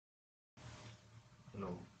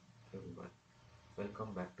Hello everyone,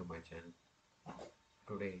 welcome back to my channel.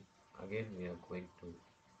 Today again we are going to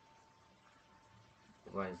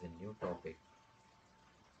revise a new topic,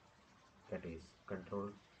 that is control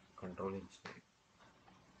engineering.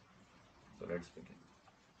 So let's begin.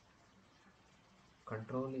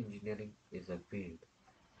 Control engineering is a field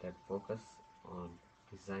that focuses on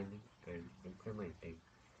designing and implementing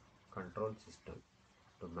control systems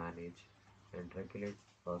to manage and regulate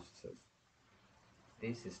processes.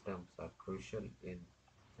 These systems are crucial in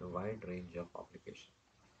a wide range of applications,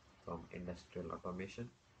 from industrial automation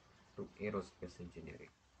to aerospace engineering.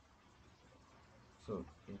 So,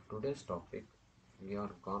 in today's topic, we are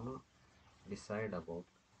gonna decide about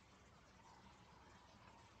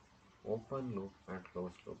open loop and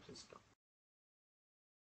closed loop system.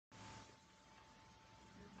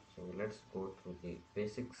 So, let's go through the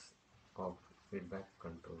basics of feedback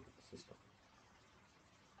control system.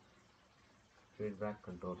 Feedback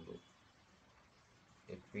control loop.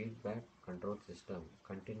 A feedback control system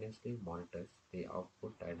continuously monitors the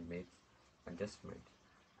output and makes adjustments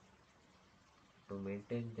to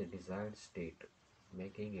maintain the desired state,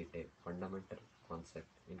 making it a fundamental concept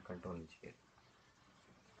in control engineering.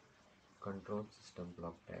 Control system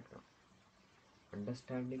block diagram.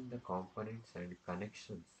 Understanding the components and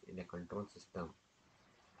connections in a control system,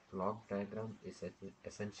 block diagram is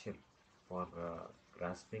essential for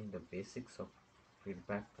grasping the basics of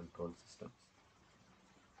feedback control systems.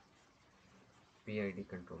 PID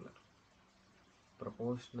controller,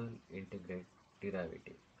 proportional integrate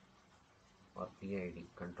derivative or PID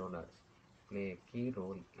controllers play a key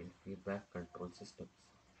role in feedback control systems,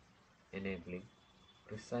 enabling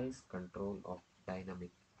precise control of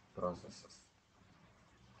dynamic processes.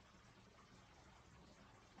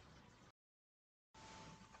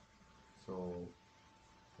 So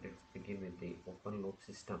let's begin with the open loop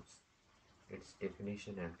systems, its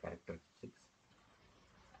definition and characteristics.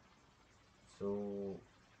 So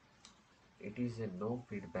it is a no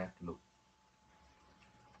feedback loop.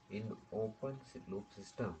 In open loop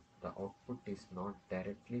system, the output is not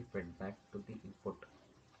directly fed back to the input,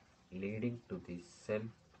 leading to the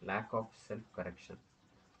lack of self correction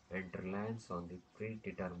and reliance on the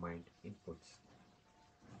predetermined inputs.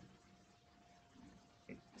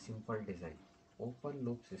 Simple design. Open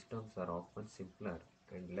loop systems are often simpler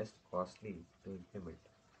and less costly to implement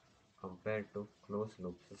compared to closed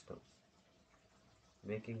loop systems,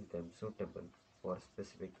 making them suitable for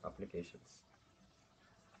specific applications.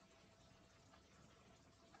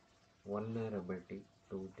 Vulnerability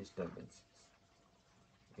to disturbances.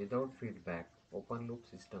 Without feedback, open loop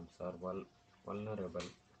systems are vulnerable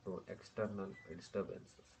to external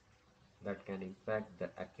disturbances that can impact the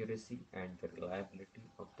accuracy and the reliability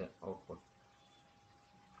of the output.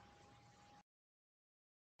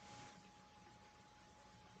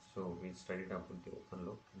 So we studied about the open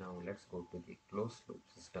loop. Now let's go to the closed loop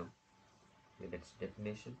system with its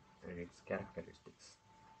definition and its characteristics.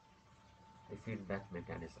 The feedback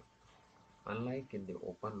mechanism. Unlike in the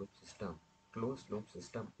open loop system, closed loop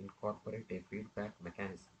system incorporate a feedback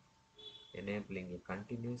mechanism enabling a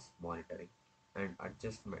continuous monitoring and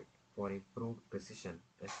adjustment for improved precision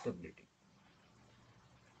and stability,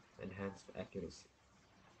 enhanced accuracy.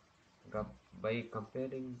 By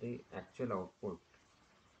comparing the actual output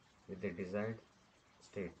with the desired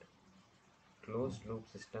state, closed loop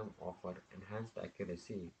system offer enhanced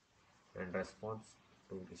accuracy and response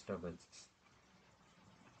to disturbances.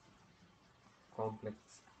 Complex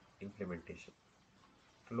implementation.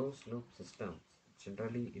 Closed loop systems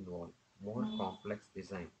generally involve more complex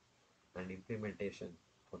design and implementation,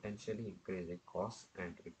 potentially increasing costs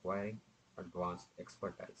and requiring advanced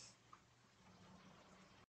expertise.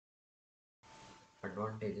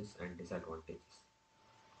 Advantages and disadvantages.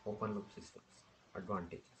 Open loop systems.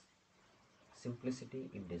 Advantages. Simplicity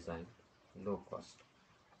in design, low cost.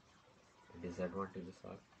 Disadvantages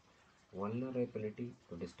are vulnerability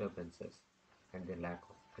to disturbances and the lack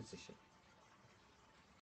of precision.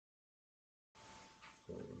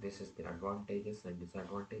 So this is the advantages and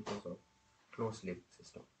disadvantages of closed loop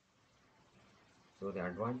system. So the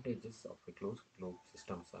advantages of a closed loop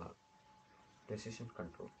systems are precision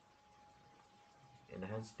control,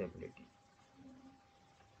 enhanced stability.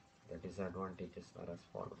 The disadvantages are as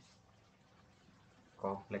follows: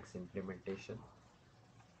 complex implementation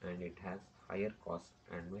and it has higher cost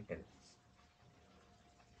and maintenance.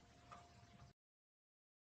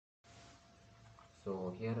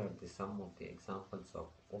 So here are the some of the examples of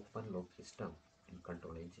open loop system in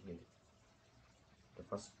control engineering. The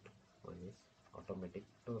first one is automatic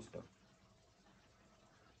toaster.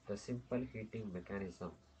 The simple heating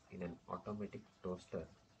mechanism in an automatic toaster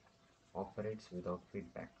operates without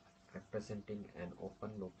feedback, representing an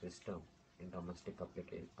open loop system in domestic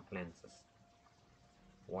appliances.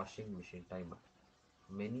 Washing machine timer.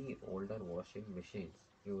 Many older washing machines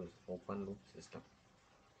use open loop system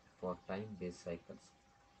for time-based cycles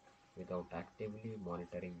without actively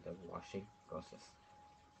monitoring the washing process.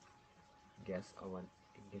 Gas oven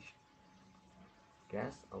ignition.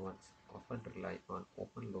 Gas ovens often rely on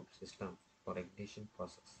open loop system for ignition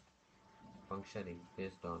process, functioning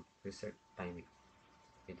based on preset timing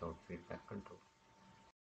without feedback control.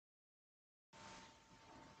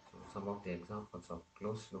 So some of the examples of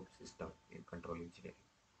closed loop system in control engineering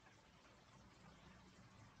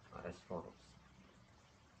are as follows.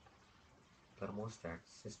 Thermostat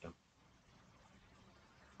system,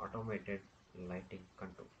 automated lighting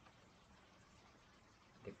control,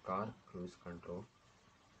 the car cruise control,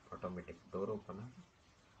 automatic door opener,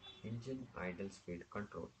 engine idle speed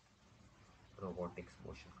control, robotics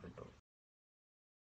motion control.